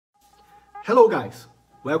Hello guys,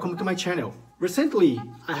 welcome to my channel. Recently,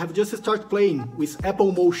 I have just started playing with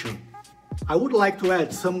Apple Motion. I would like to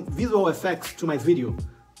add some visual effects to my video.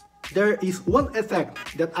 There is one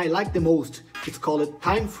effect that I like the most, it's called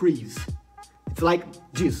time freeze. It's like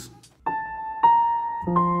this.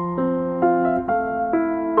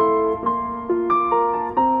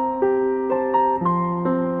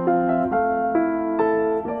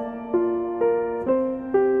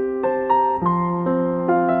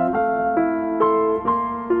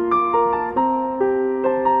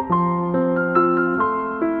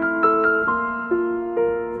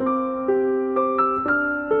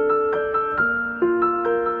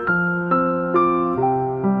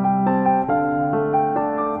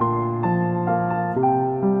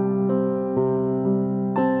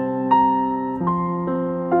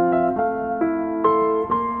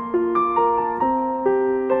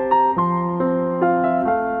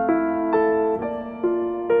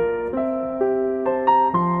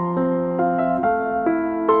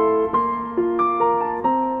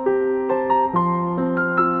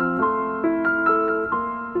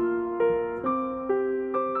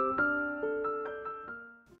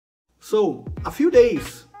 So, a few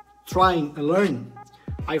days trying and learning,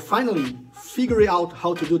 I finally figured out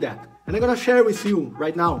how to do that. And I'm gonna share with you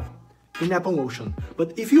right now in Apple Motion.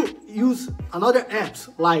 But if you use another apps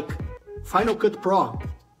like Final Cut Pro,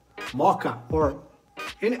 Mocha, or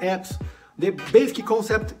any apps, the basic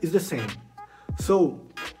concept is the same. So,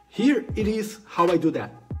 here it is how I do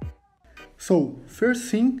that. So,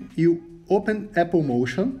 first thing, you open Apple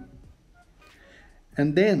Motion.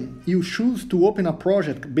 And then you choose to open a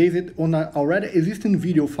project based on an already existing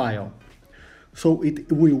video file. So it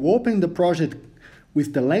will open the project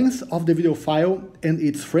with the length of the video file and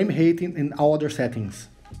its frame rating and all other settings.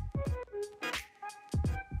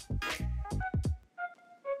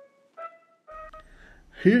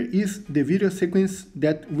 Here is the video sequence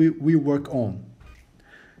that we will work on.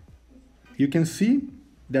 You can see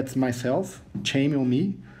that's myself, shame on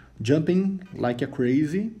me, jumping like a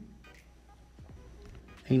crazy.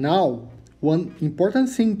 And now, one important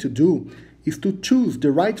thing to do is to choose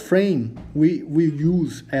the right frame we will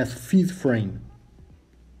use as feed frame.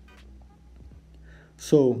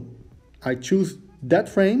 So, I choose that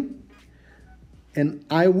frame and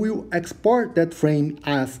I will export that frame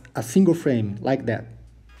as a single frame, like that.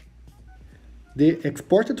 The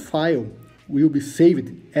exported file will be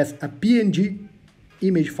saved as a PNG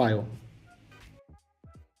image file.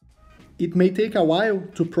 It may take a while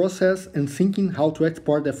to process and thinking how to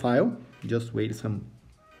export the file. Just wait some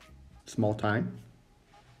small time.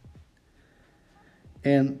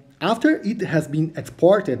 And after it has been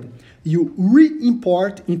exported, you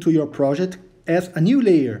re-import into your project as a new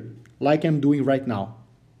layer, like I'm doing right now.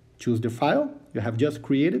 Choose the file you have just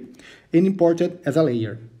created and import it as a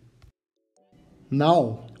layer.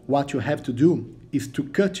 Now, what you have to do is to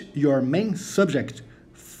cut your main subject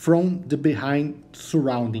from the behind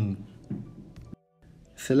surrounding.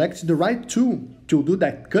 Select the right tool to do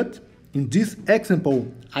that cut. In this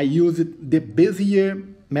example, I used the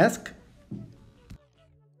Bezier mask.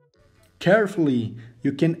 Carefully,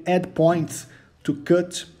 you can add points to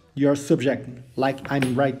cut your subject, like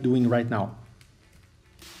I'm doing right now.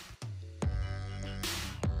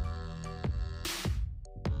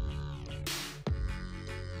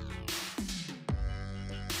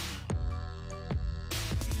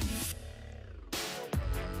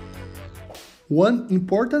 One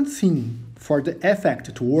important thing for the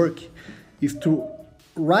effect to work is to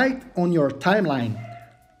right on your timeline,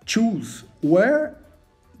 choose where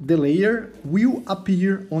the layer will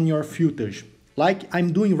appear on your footage, like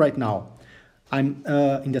I'm doing right now. I'm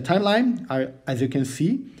in the timeline, as you can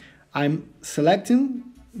see, I'm selecting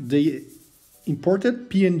the imported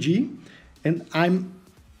PNG and I'm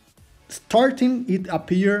starting it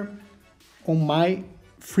appear on my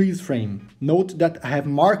freeze frame. Note that I have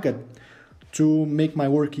marked to make my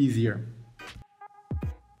work easier.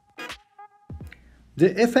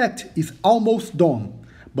 The effect is almost done,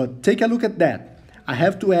 but take a look at that. I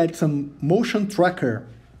have to add some motion tracker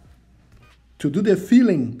to do the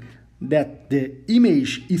feeling that the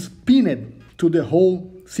image is pinned to the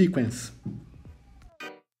whole sequence.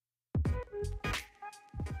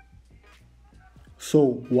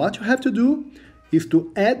 So what you have to do is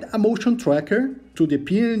to add a motion tracker to the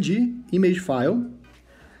PNG image file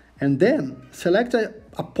and then select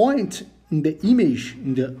a point in the image,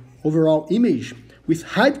 in the overall image, with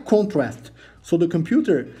high contrast, so the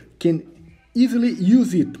computer can easily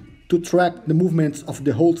use it to track the movements of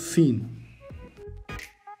the whole scene.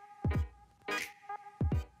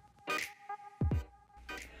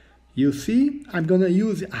 You see, I'm gonna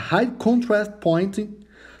use a high contrast point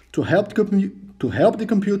to help the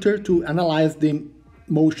computer to analyze the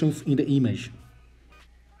motions in the image.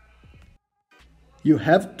 You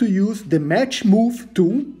have to use the match move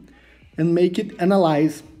tool and make it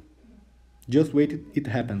analyze. Just wait, it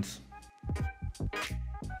happens.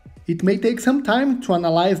 It may take some time to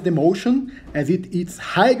analyze the motion, as it's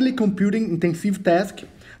highly computing intensive task.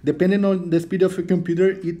 Depending on the speed of your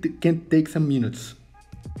computer, it can take some minutes.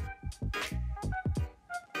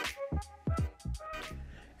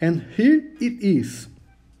 And here it is,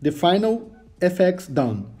 the final effects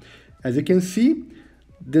done. As you can see,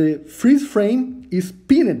 the freeze frame is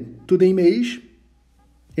pinned to the image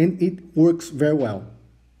and it works very well.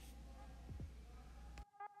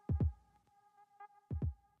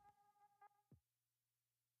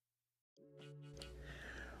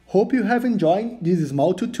 Hope you have enjoyed this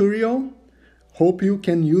small tutorial. Hope you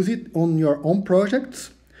can use it on your own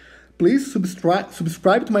projects. Please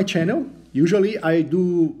subscribe to my channel. Usually I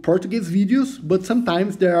do Portuguese videos, but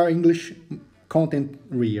sometimes there are English content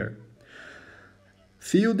here.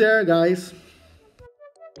 See you there, guys.